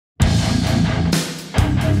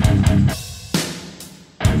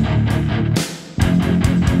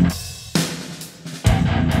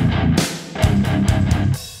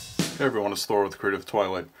Hey everyone, it's Thor with Creative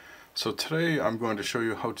Twilight. So today I'm going to show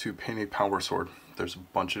you how to paint a power sword. There's a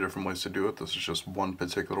bunch of different ways to do it. This is just one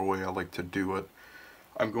particular way I like to do it.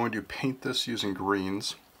 I'm going to paint this using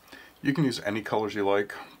greens. You can use any colors you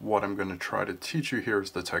like. What I'm going to try to teach you here is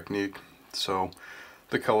the technique. So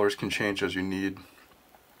the colors can change as you need.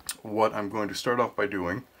 What I'm going to start off by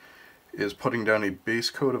doing is putting down a base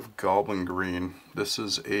coat of Goblin Green. This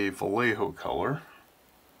is a Vallejo color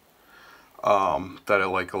that I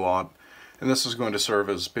like a lot. And this is going to serve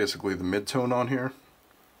as basically the mid-tone on here.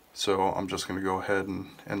 So I'm just going to go ahead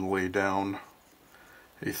and lay down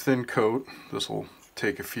a thin coat. This will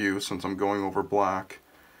take a few since I'm going over black.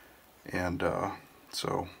 And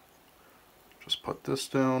so just put this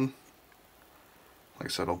down. Like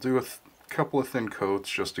I said, I'll do a couple of thin coats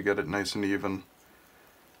just to get it nice and even.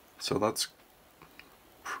 So that's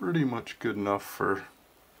pretty much good enough to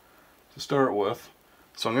start with.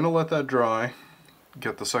 So I'm going to let that dry,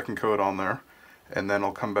 get the second coat on there, and then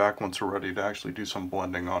I'll come back once we're ready to actually do some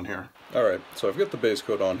blending on here. Alright, so I've got the base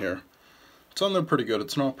coat on here. It's on there pretty good.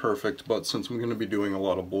 It's not perfect, but since I'm going to be doing a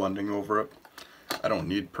lot of blending over it, I don't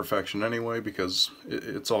need perfection anyway because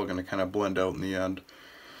it's all going to kind of blend out in the end.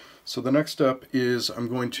 So the next step is I'm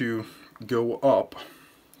going to go up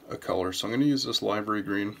a color. So I'm going to use this Library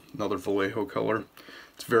Green, another Vallejo color.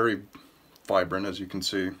 It's very vibrant, as you can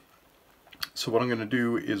see. So what I'm going to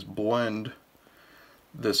do is blend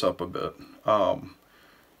this up a bit.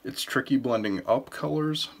 It's tricky blending up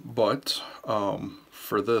colors, but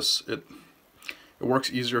for this it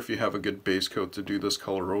works easier if you have a good base coat to do this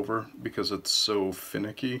color over, because it's so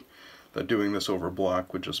finicky that doing this over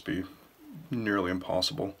black would just be nearly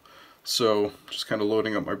impossible. So just kind of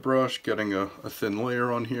loading up my brush, getting a thin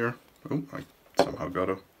layer on here. Oh, I somehow got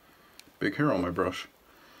a big hair on my brush.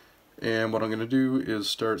 And what I'm going to do is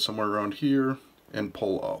start somewhere around here and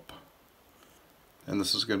pull up. And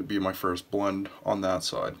this is going to be my first blend on that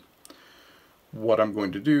side. What I'm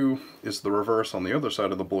going to do is the reverse on the other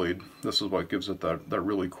side of the blade. This is what gives it that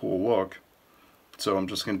really cool look. So I'm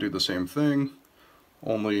just going to do the same thing,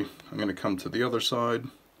 only I'm going to come to the other side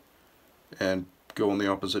and go in the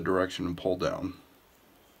opposite direction and pull down.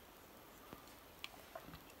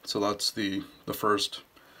 So that's the first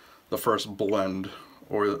blend,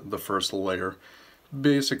 or the first layer.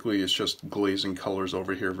 Basically it's just glazing colors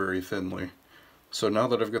over here very thinly. So now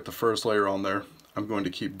that I've got the first layer on there, I'm going to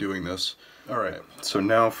keep doing this. Alright, so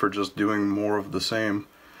now for just doing more of the same,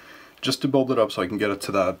 just to build it up so I can get it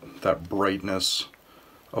to that brightness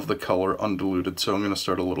of the color undiluted. So I'm going to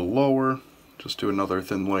start a little lower, just do another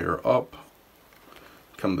thin layer up,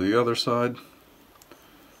 come to the other side,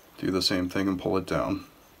 do the same thing and pull it down.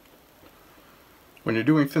 When you're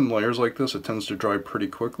doing thin layers like this, it tends to dry pretty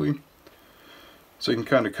quickly. So you can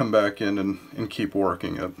kind of come back in and keep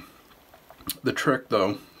working it. The trick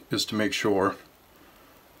though is to make sure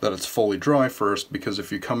that it's fully dry first, because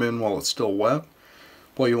if you come in while it's still wet,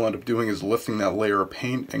 what you'll end up doing is lifting that layer of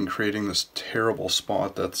paint and creating this terrible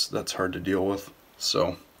spot that's hard to deal with.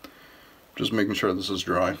 So just making sure this is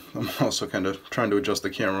dry. I'm also kind of trying to adjust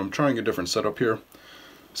the camera. I'm trying a different setup here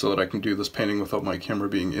so that I can do this painting without my camera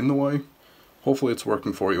being in the way. Hopefully it's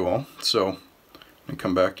working for you all. So I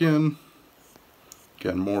come back in,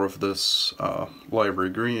 again more of this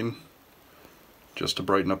Library Green just to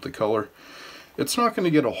brighten up the color. It's not going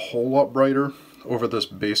to get a whole lot brighter over this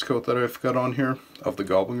base coat that I've got on here of the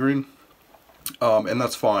Goblin Green, and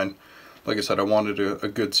that's fine. Like I said, I wanted a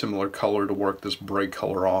good similar color to work this bright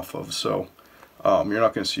color off of, so you're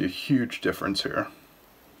not going to see a huge difference here.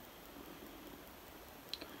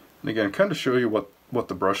 And again, kind of show you what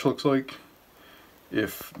the brush looks like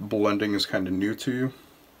if blending is kind of new to you.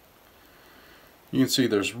 You can see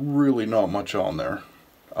there's really not much on there,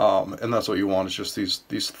 and that's what you want, is just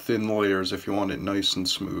these thin layers if you want it nice and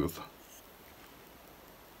smooth.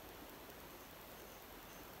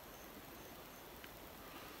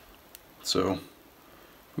 So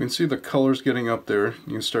we can see the colors getting up there.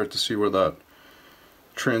 You can start to see where that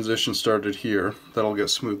transition started here. That'll get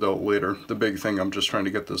smoothed out later. The big thing, I'm just trying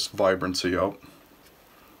to get this vibrancy out.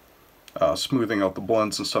 Smoothing out the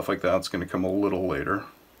blends and stuff like that's going to come a little later.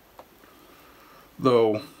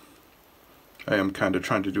 Though I am kind of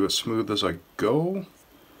trying to do it smooth as I go,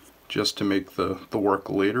 just to make the work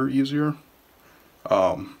later easier.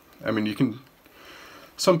 I mean,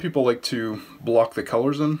 some people like to block the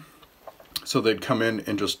colors in, so they'd come in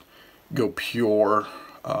and just go pure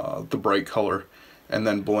the bright color and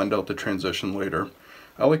then blend out the transition later.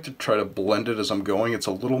 I like to try to blend it as I'm going. It's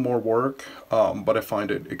a little more work, but I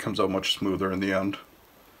find it comes out much smoother in the end.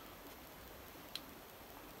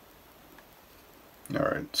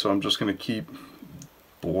 Alright, so I'm just going to keep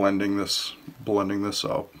blending this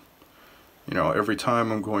up. you know, every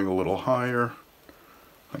time I'm going a little higher.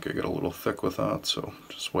 I think I get a little thick with that, so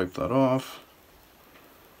just wipe that off.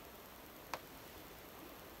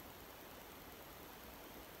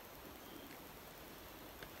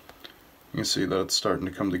 You can see that it's starting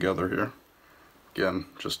to come together here. Again,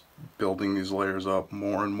 just building these layers up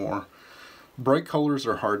more and more. Bright colors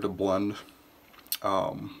are hard to blend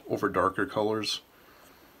over darker colors.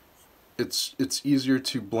 It's easier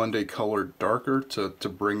to blend a color darker to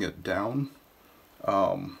bring it down.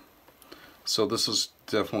 So this is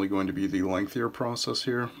definitely going to be the lengthier process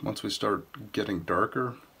here. Once we start getting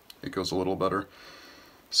darker, it goes a little better.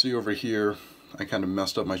 See over here, I kind of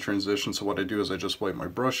messed up my transition, so what I do is I just wipe my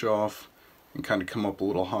brush off and kind of come up a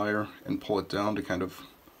little higher and pull it down to kind of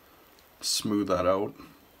smooth that out.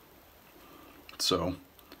 So,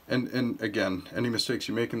 and again, any mistakes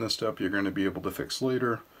you make in this step, you're going to be able to fix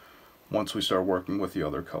later once we start working with the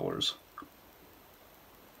other colors.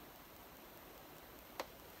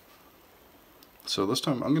 So this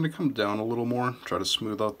time I'm going to come down a little more, try to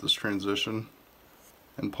smooth out this transition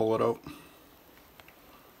and pull it out.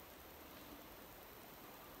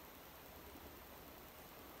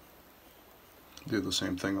 Do the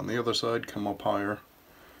same thing on the other side, come up higher,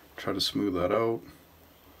 try to smooth that out.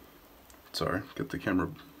 Sorry, get the camera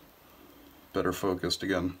better focused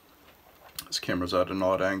again. This camera's at an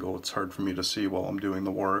odd angle, it's hard for me to see while I'm doing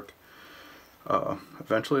the work.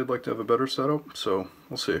 Eventually I'd like to have a better setup, so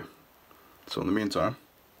we'll see. So in the meantime,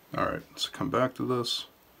 alright, let's come back to this.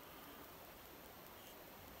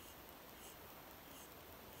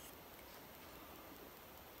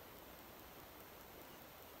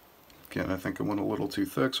 Again, I think it went a little too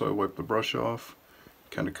thick, so I wipe the brush off,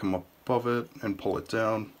 kind of come up above it and pull it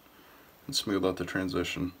down and smooth out the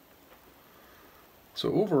transition.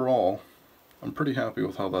 So overall, I'm pretty happy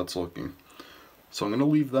with how that's looking. So I'm going to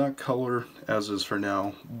leave that color as is for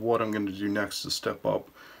now. What I'm going to do next is step up.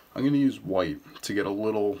 I'm going to use white to get a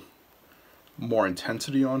little more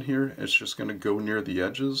intensity on here. It's just going to go near the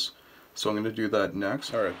edges. So I'm going to do that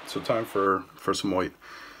next. Alright, so time for some white.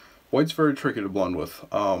 White's very tricky to blend with.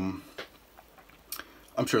 I'm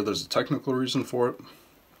sure there's a technical reason for it.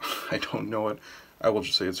 I don't know it. I will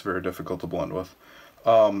just say it's very difficult to blend with.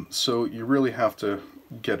 So you really have to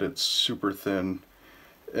get it super thin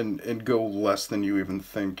and go less than you even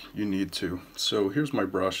think you need to. So here's my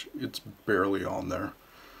brush. It's barely on there.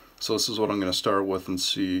 So this is what I'm going to start with and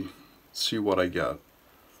see what I get.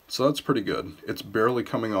 So that's pretty good. It's barely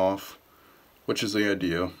coming off, which is the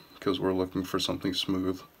idea, because we're looking for something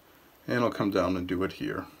smooth. And I'll come down and do it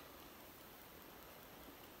here.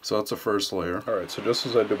 So that's the first layer. Alright, so just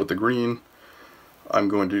as I did with the green, I'm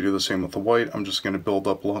going to do the same with the white. I'm just going to build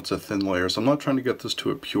up lots of thin layers. I'm not trying to get this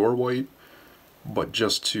to a pure white, but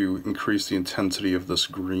just to increase the intensity of this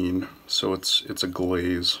green, so it's a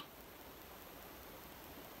glaze.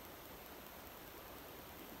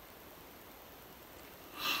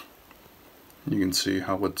 You can see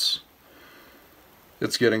how it's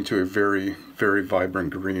getting to a very, very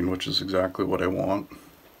vibrant green, which is exactly what I want.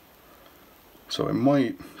 So I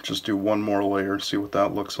might just do one more layer, see what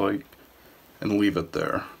that looks like, and leave it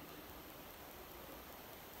there.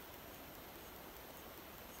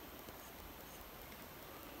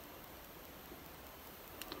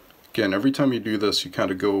 Again, every time you do this, you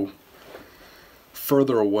kind of go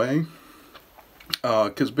further away,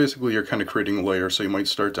 because basically you're kind of creating a layer. So you might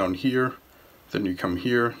start down here, then you come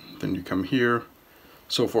here, then you come here,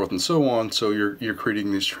 so forth and so on. So you're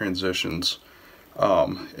creating these transitions,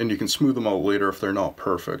 and you can smooth them out later if they're not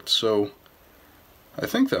perfect. So I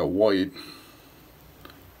think that white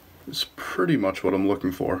is pretty much what I'm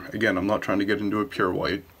looking for. Again, I'm not trying to get into a pure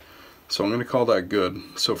white, so I'm going to call that good.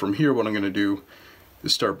 So from here, what I'm going to do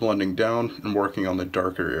is start blending down and working on the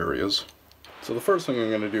darker areas. So the first thing I'm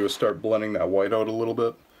going to do is start blending that white out a little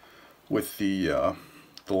bit with the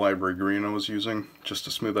library green I was using, just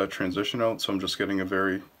to smooth that transition out. So I'm just getting a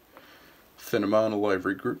very thin amount of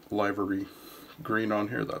library green on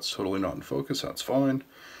here. That's totally not in focus, that's fine.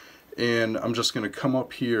 And I'm just going to come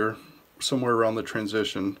up here somewhere around the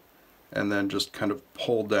transition and then just kind of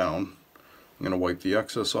pull down. I'm going to wipe the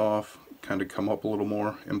excess off, kind of come up a little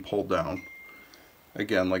more and pull down.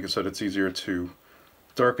 Again, like I said, it's easier to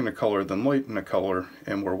darken a color than lighten a color,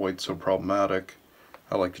 and where white's so problematic,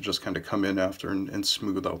 I like to just kind of come in after and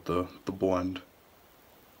smooth out the blend.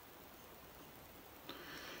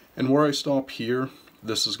 And where I stop here,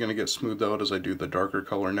 this is going to get smoothed out as I do the darker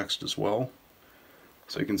color next as well.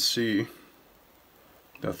 So you can see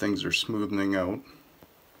that things are smoothing out.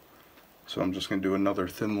 So I'm just going to do another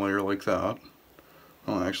thin layer like that.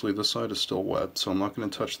 Oh, actually this side is still wet, so I'm not going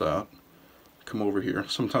to touch that. Come over here.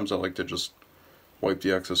 Sometimes I like to just wipe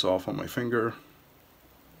the excess off on my finger,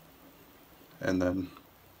 and then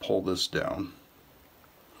pull this down.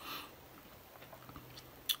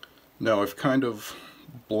 Now I've kind of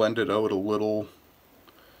blended out a little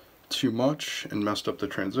too much and messed up the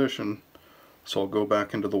transition, so I'll go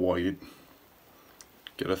back into the white,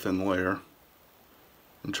 get a thin layer,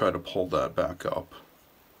 and try to pull that back up.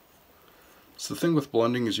 So the thing with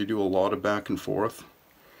blending is you do a lot of back and forth,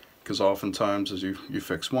 because oftentimes as you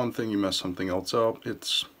fix one thing, you mess something else up.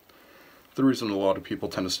 It's the reason a lot of people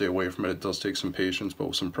tend to stay away from it. It does take some patience, but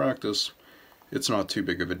with some practice, it's not too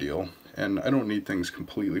big of a deal. And I don't need things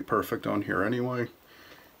completely perfect on here anyway.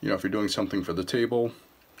 You know, if you're doing something for the table,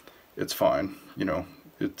 it's fine. You know,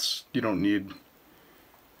 you don't need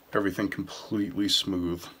everything completely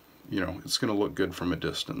smooth. You know, it's going to look good from a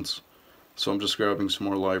distance. So I'm just grabbing some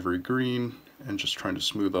more Livery Green and just trying to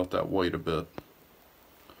smooth out that white a bit.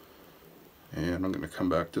 And I'm going to come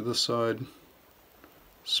back to this side,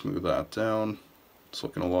 smooth that down. It's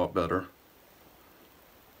looking a lot better.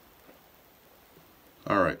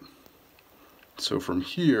 Alright, so from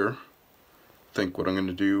here, I think what I'm going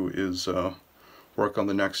to do is work on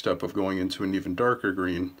the next step of going into an even darker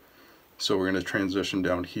green. So we're going to transition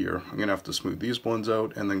down here. I'm going to have to smooth these blends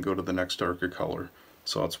out and then go to the next darker color.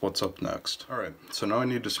 So that's what's up next. Alright, so now I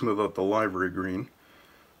need to smooth out the Livery Green.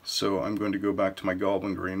 So I'm going to go back to my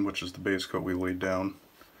Goblin Green, which is the base coat we laid down,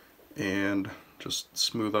 and just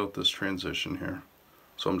smooth out this transition here.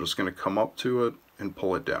 So I'm just going to come up to it and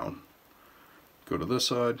pull it down. Go to this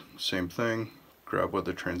side, same thing, grab where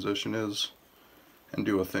the transition is, and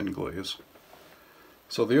do a thin glaze.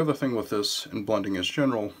 So the other thing with this in blending in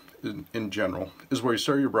general is where you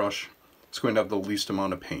start your brush, it's going to have the least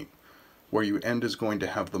amount of paint. Where you end is going to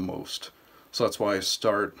have the most. So that's why I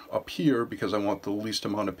start up here, because I want the least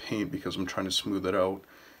amount of paint because I'm trying to smooth it out,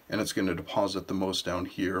 and it's going to deposit the most down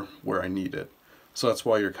here where I need it. So that's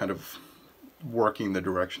why you're kind of working the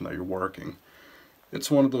direction that you're working.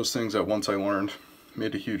 It's one of those things that once I learned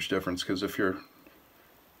made a huge difference, because if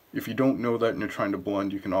you don't know that and you're trying to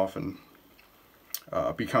blend, you can often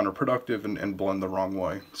be counterproductive and blend the wrong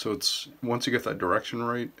way. So it's once you get that direction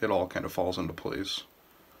right, it all kind of falls into place.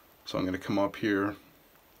 So I'm going to come up here,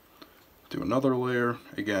 do another layer,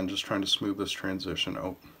 again just trying to smooth this transition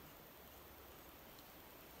out.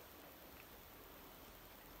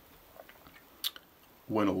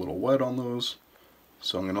 Went a little wet on those,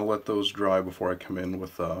 so I'm going to let those dry before I come in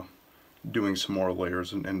with doing some more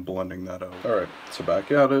layers and blending that out. Alright, so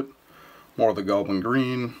back at it, more of the Goblin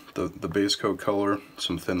Green, the base coat color,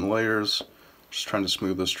 some thin layers, just trying to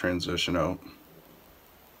smooth this transition out.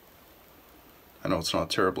 I know it's not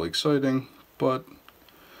terribly exciting, but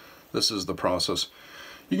this is the process.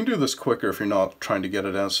 You can do this quicker if you're not trying to get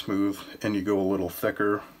it as smooth and you go a little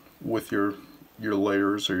thicker with your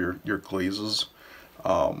layers or your glazes.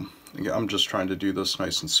 I'm just trying to do this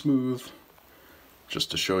nice and smooth, just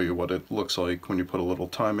to show you what it looks like when you put a little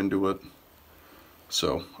time into it.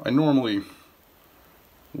 So I normally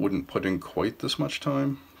wouldn't put in quite this much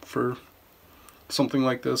time for something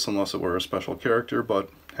like this unless it were a special character, but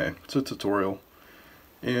hey, it's a tutorial,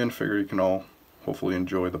 and figure you can all hopefully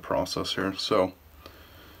enjoy the process here. So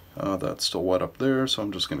that's still wet up there, so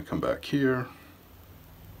I'm just going to come back here.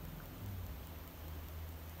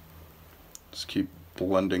 Just keep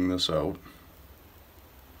blending this out.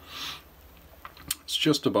 It's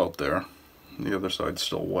just about there. The other side's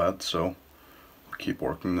still wet, so I'll keep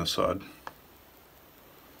working this side.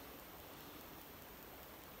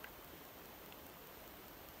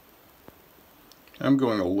 I'm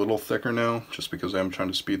going a little thicker now, just because I'm trying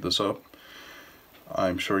to speed this up.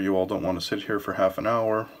 I'm sure you all don't want to sit here for half an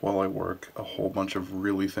hour while I work a whole bunch of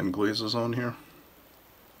really thin glazes on here.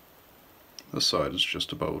 This side is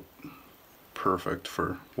just about perfect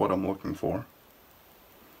for what I'm looking for.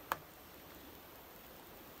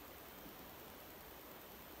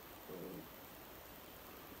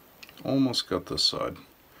 Almost got this side.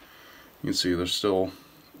 You can see there's still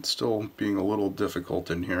being a little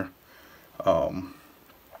difficult in here.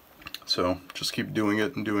 So just keep doing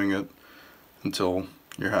it and doing it until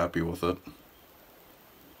you're happy with it.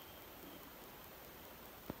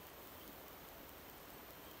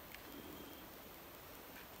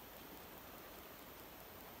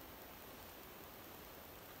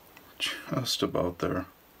 Just about there.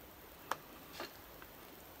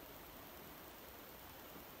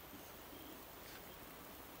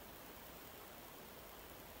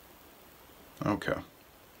 Okay.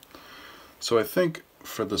 So I think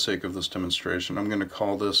for the sake of this demonstration, I'm going to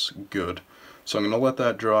call this good. So I'm going to let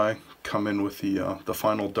that dry, come in with the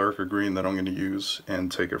final darker green that I'm going to use,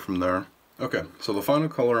 and take it from there. Okay, so the final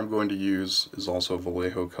color I'm going to use is also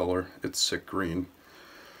Vallejo color. It's Sick Green.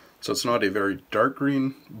 So it's not a very dark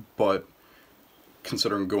green, but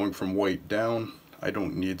considering going from white down, I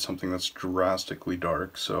don't need something that's drastically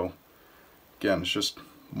dark. So again, it's just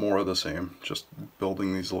more of the same, just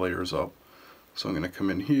building these layers up. So I'm going to come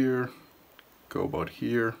in here, go about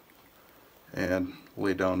here, and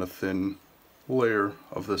lay down a thin layer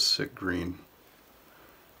of this Sick Green.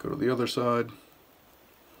 Go to the other side,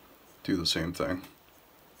 do the same thing.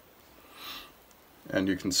 And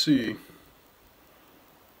you can see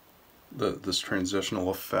this transitional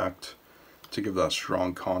effect to give that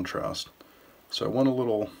strong contrast. So I want a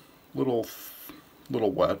little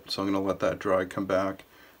wet, so I'm going to let that dry, come back,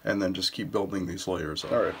 and then just keep building these layers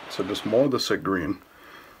up. Alright, so just more of the Sick Green.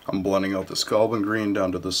 I'm blending out this Goblin Green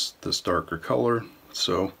down to this darker color.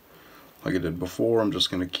 So like I did before, I'm just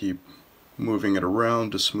going to keep moving it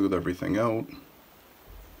around to smooth everything out.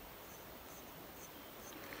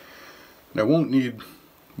 And I won't need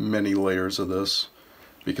many layers of this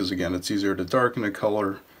because again, it's easier to darken a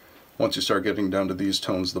color. Once you start getting down to these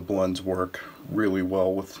tones, the blends work really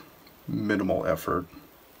well with minimal effort.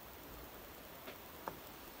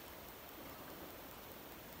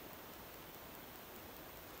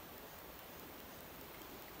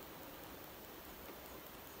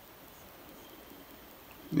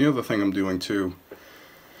 The other thing I'm doing too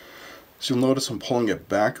is you'll notice I'm pulling it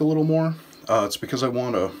back a little more. It's because I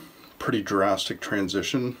want a pretty drastic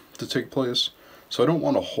transition to take place. So I don't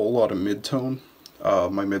want a whole lot of mid-tone.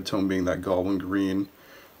 My mid-tone being that Goblin Green.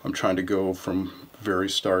 I'm trying to go from very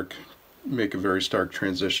stark, make a very stark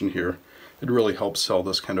transition here. It really helps sell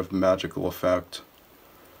this kind of magical effect.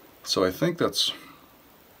 So I think that's,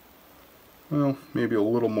 well, maybe a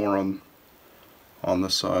little more on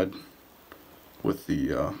this side with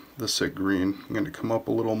the Sick Green. I'm going to come up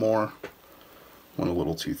a little more. Went a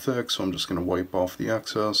little too thick, so I'm just going to wipe off the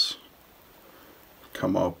excess.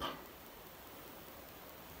 Come up,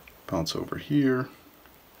 bounce over here.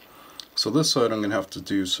 So this side I'm going to have to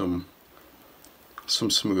do some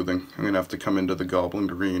smoothing. I'm going to have to come into the Goblin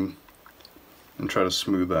Green and try to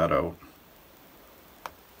smooth that out.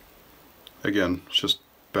 Again, it's just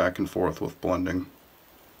back and forth with blending.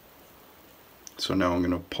 So now I'm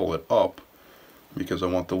going to pull it up because I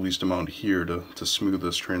want the least amount here to smooth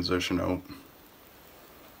this transition out.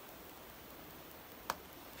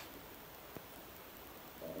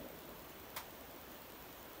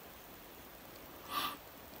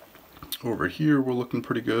 Over here we're looking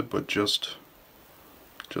pretty good, but just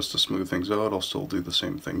to smooth things out, I'll still do the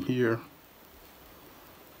same thing here.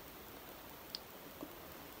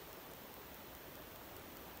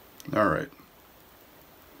 Alright.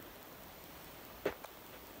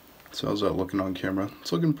 So how's that looking on camera?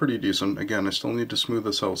 It's looking pretty decent. Again, I still need to smooth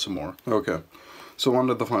this out some more. Okay, so on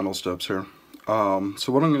to the final steps here.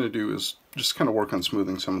 So what I'm going to do is just kind of work on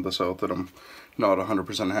smoothing some of this out that I'm not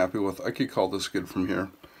 100% happy with. I could call this good from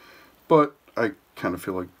here. But I kind of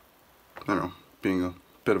feel like, I don't know, being a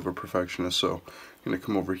bit of a perfectionist, so I'm going to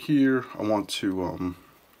come over here. I want to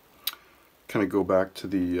kind of go back to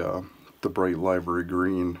the bright livery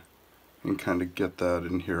green and kind of get that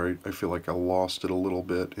in here. I feel like I lost it a little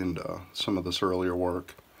bit in some of this earlier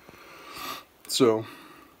work. So,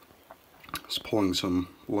 just pulling some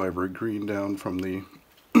livery green down from the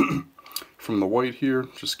from the white here,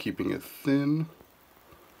 just keeping it thin,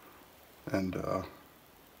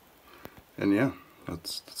 and yeah,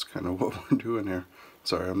 that's kind of what we're doing here.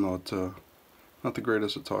 Sorry, I'm not the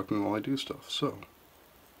greatest at talking while I do stuff. So,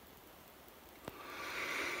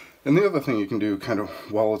 and the other thing you can do, kind of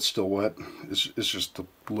while it's still wet, is just a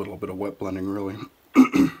little bit of wet blending, really.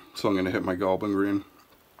 So I'm going to hit my Goblin Green,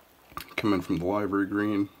 come in from the livery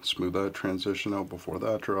green, smooth that transition out before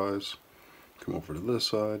that dries. Come over to this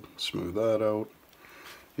side, smooth that out.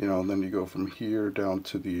 You know, and then you go from here down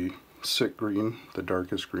to the Sick Green, the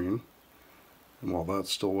darkest green. And while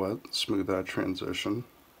that's still wet, smooth that transition.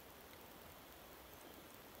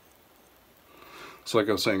 So like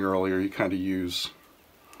I was saying earlier, you kind of use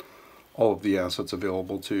all of the assets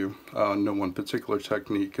available to you. No one particular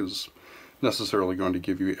technique is necessarily going to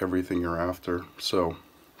give you everything you're after. So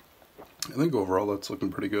I think overall that's looking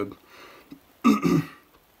pretty good.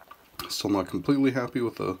 Still not completely happy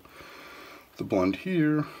with the blend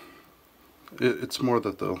here. It's more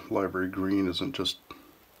that the livery green isn't just,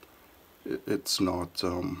 it's not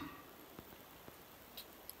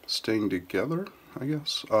staying together, I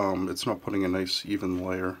guess. It's not putting a nice even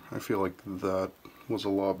layer. I feel like that was a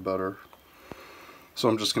lot better. So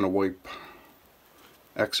I'm just going to wipe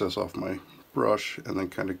excess off my brush and then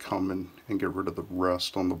kind of come in and get rid of the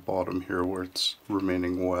rest on the bottom here where it's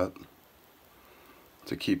remaining wet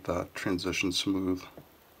to keep that transition smooth.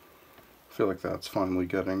 I feel like that's finally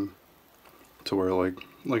getting to where,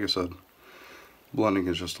 like I said, blending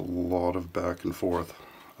is just a lot of back and forth.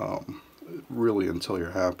 Really, until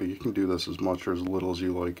you're happy. You can do this as much or as little as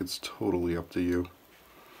you like. It's totally up to you.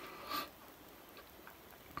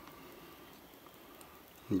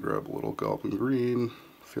 Grab a little Goblin Green.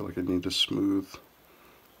 I feel like I need to smooth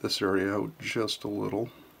this area out just a little.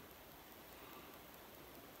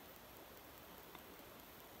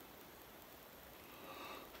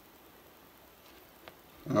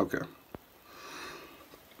 Okay.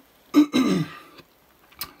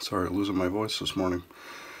 Sorry, losing my voice this morning.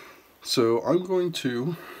 So I'm going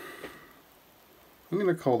to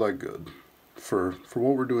call that good for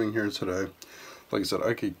what we're doing here today. Like I said,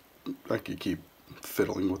 I could keep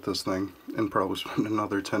fiddling with this thing and probably spend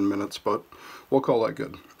another 10 minutes, but we'll call that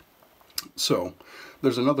good. So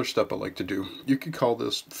there's another step I like to do. You could call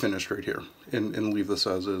this finished right here and leave this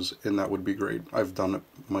as is, and that would be great. I've done it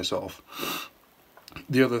myself.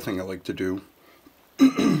 The other thing I like to do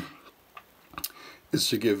is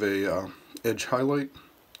to give a edge highlight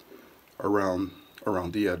around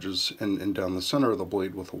the edges and down the center of the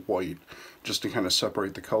blade with a white, just to kind of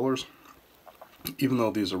separate the colors. Even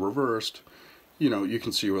though these are reversed, you know, you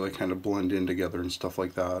can see where they kind of blend in together and stuff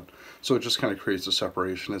like that. So it just kind of creates a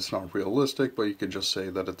separation. It's not realistic, but you could just say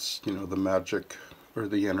that it's, you know, the magic or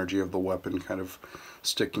the energy of the weapon kind of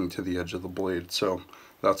sticking to the edge of the blade. So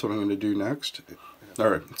that's what I'm going to do next.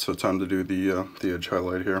 Alright, so time to do the edge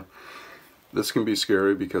highlight here. This can be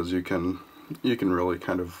scary because you can really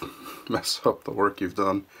kind of mess up the work you've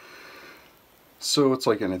done. So it's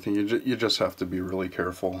like anything, you just have to be really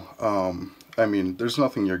careful. I mean, there's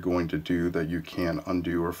nothing you're going to do that you can't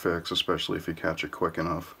undo or fix, especially if you catch it quick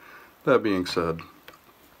enough. That being said,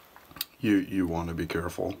 you want to be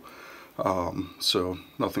careful. So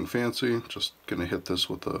nothing fancy, just gonna hit this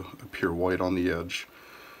with a pure white on the edge.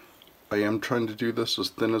 I am trying to do this as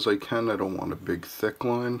thin as I can. I don't want a big thick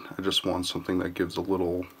line. I just want something that gives a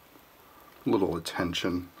little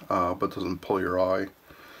attention, but doesn't pull your eye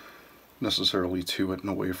necessarily to it and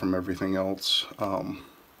away from everything else.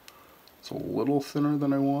 It's a little thinner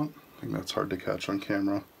than I want. I think that's hard to catch on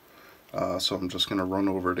camera. So I'm just going to run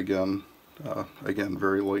over it again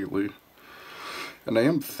very lightly. And I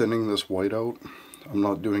am thinning this white out. I'm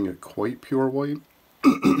not doing it quite pure white.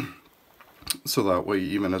 So that way,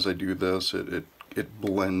 even as I do this, it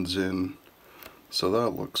blends in. So that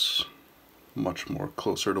looks much more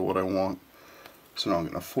closer to what I want. So now I'm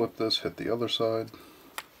going to flip this, hit the other side.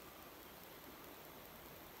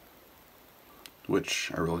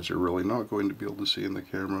 Which I realize you're really not going to be able to see in the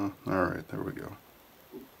camera. Alright, there we go.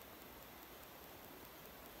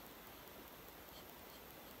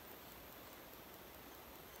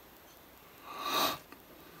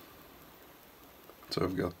 So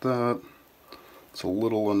I've got that. It's a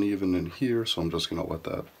little uneven in here, so I'm just going to let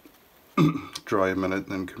that dry a minute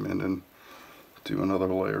and then come in and do another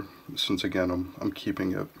layer. Since again I'm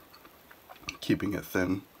keeping it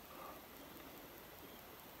thin.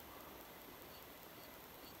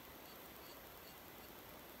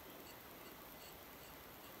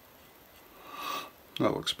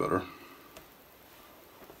 That looks better.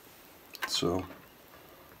 So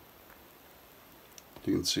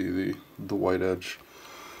you can see the white edge.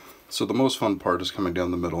 So the most fun part is coming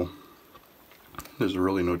down the middle. There's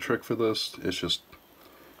really no trick for this. It's just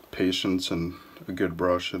patience and a good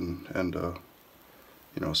brush and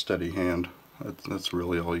you know, a steady hand. That's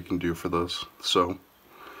really all you can do for this. So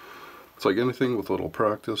it's like anything, with a little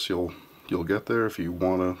practice you'll get there. If you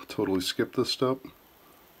want to totally skip this step,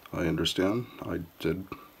 I understand. I did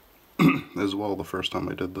as well the first time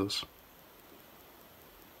I did this.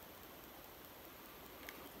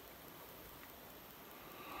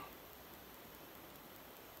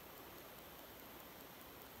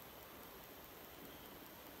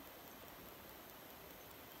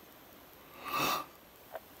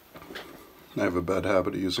 I have a bad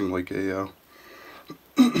habit of using like a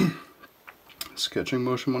sketching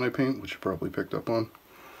motion when I paint, which you probably picked up on,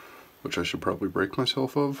 which I should probably break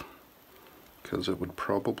myself of, because it would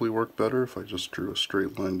probably work better if I just drew a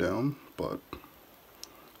straight line down, but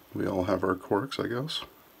we all have our quirks, I guess.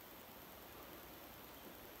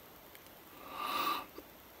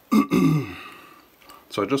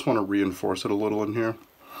 So I just want to reinforce it a little in here.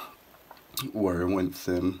 Where it went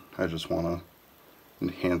thin, I just want to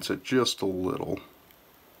enhance it just a little.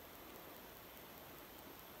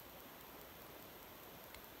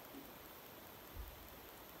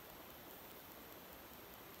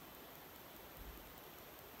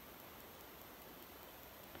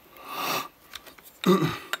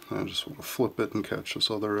 I just want to flip it and catch this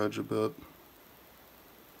other edge a bit.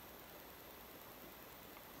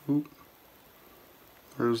 Oop.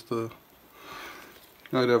 There's the...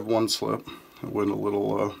 I'd have one slip. It went a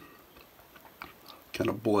little kind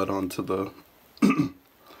of bled onto the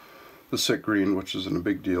the sick green, which isn't a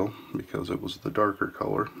big deal because it was the darker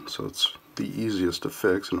color, so it's the easiest to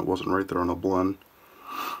fix, and it wasn't right there on a blend.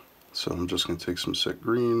 So I'm just going to take some sick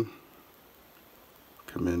green,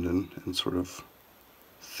 come in and sort of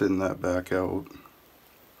thin that back out.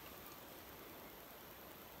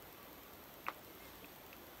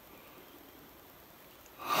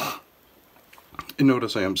 You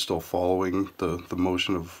notice I am still following the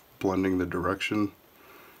motion of blending the direction.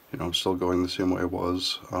 You know, I'm still going the same way I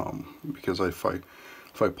was, because if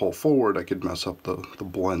I pull forward, I could mess up the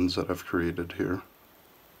blends that I've created here.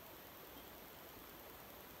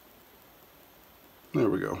 There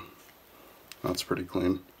we go. That's pretty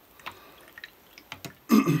clean.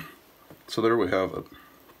 So there we have it.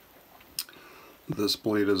 This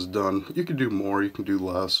blade is done. You can do more, you can do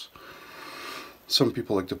less. Some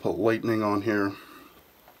people like to put lightning on here.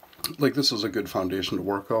 Like, this is a good foundation to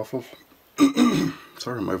work off of.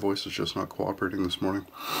 Sorry, my voice is just not cooperating this morning.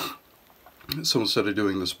 So instead of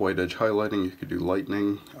doing this white edge highlighting, you could do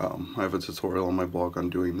lightning. I have a tutorial on my blog on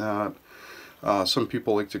doing that. Some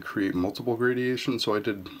people like to create multiple gradations, so I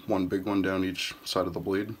did one big one down each side of the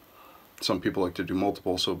blade. Some people like to do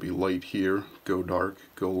multiple, so it'd be light here, go dark,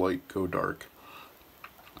 go light, go dark.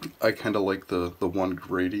 I kind of like the one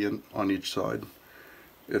gradient on each side.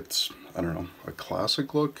 It's, I don't know, a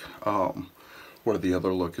classic look, where the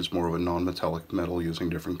other look is more of a non-metallic metal using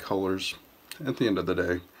different colors. At the end of the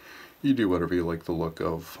day, you do whatever you like the look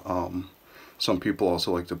of. Some people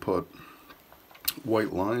also like to put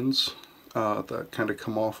white lines that kind of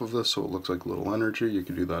come off of this, so it looks like little energy. You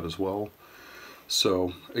can do that as well.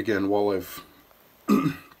 So again, while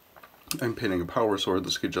I'm painting a power sword,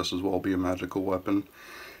 this could just as well be a magical weapon.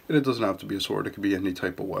 And it doesn't have to be a sword, it could be any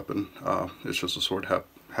type of weapon. It's just a sword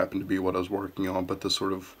happened to be what I was working on, but this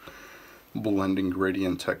sort of blending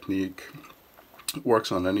gradient technique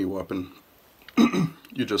works on any weapon.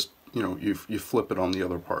 You just, you know, you flip it on the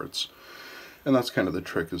other parts. And that's kind of the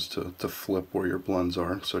trick, is to flip where your blends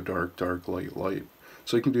are. So dark, dark, light, light.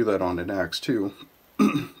 So you can do that on an axe too.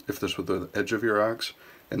 If this were the edge of your axe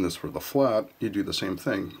and this were the flat, you do the same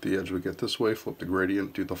thing. The edge would get this way, flip the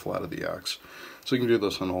gradient, do the flat of the axe. So you can do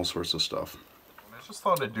this on all sorts of stuff. I just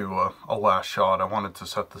thought I'd do a last shot. I wanted to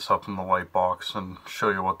set this up in the light box and show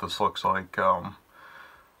you what this looks like, kind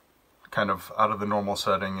of out of the normal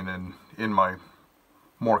setting and in my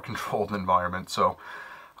more controlled environment. So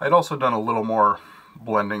I'd also done a little more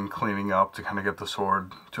blending, cleaning up to kind of get the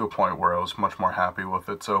sword to a point where I was much more happy with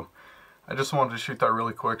it. So I just wanted to shoot that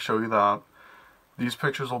really quick, show you that. These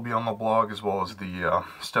pictures will be on the blog, as well as the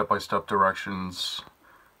step-by-step directions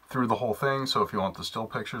through the whole thing. So if you want the still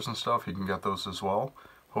pictures and stuff, you can get those as well.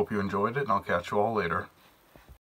 Hope you enjoyed it, and I'll catch you all later.